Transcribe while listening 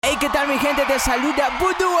Hey, ¿qué tal mi gente? Te saluda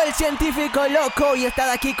Boodoo El Sientifico Loco y estás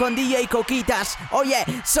aquí con DJ Kokitas. Oye,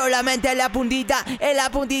 solamente en la puntita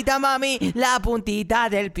mami, la puntita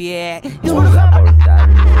del pie.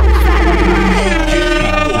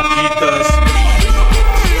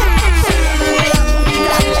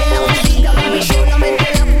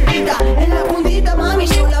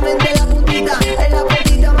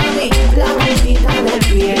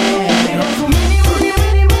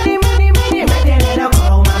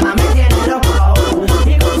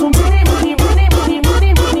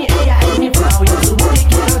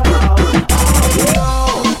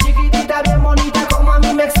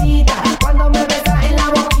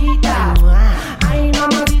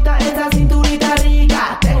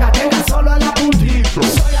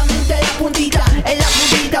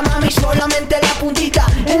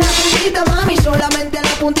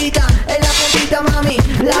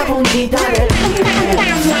 La puntita del pie.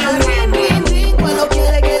 Cuando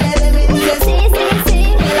quiere que le dé, me dice sí.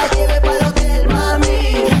 Que la lleve para el hotel, mami.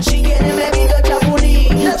 Si quiere me pido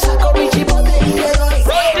chapulín. Saco mi chipote y te doy.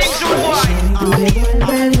 Tú te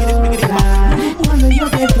vuelves loca cuando yo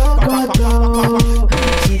te toco todo.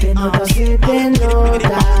 Si te noto, se te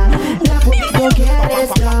nota. La puntita quieres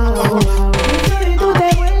todo. Tú te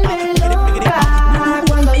vuelves loca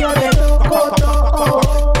cuando yo te toco todo.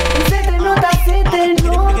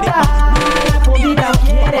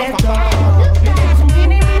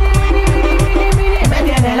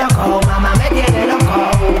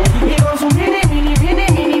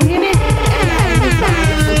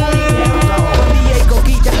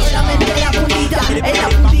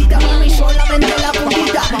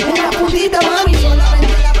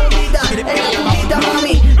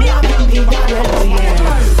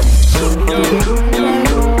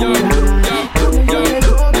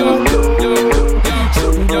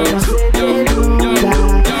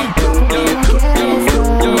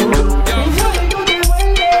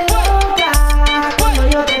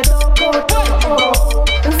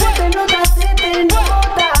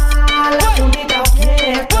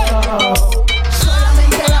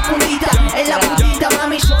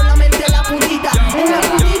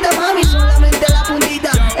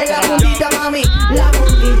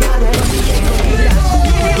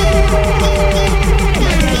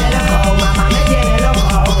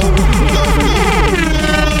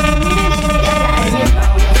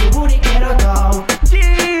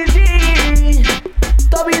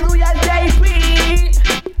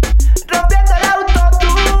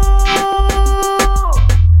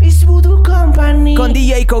 Con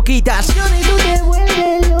DJ Kokitas.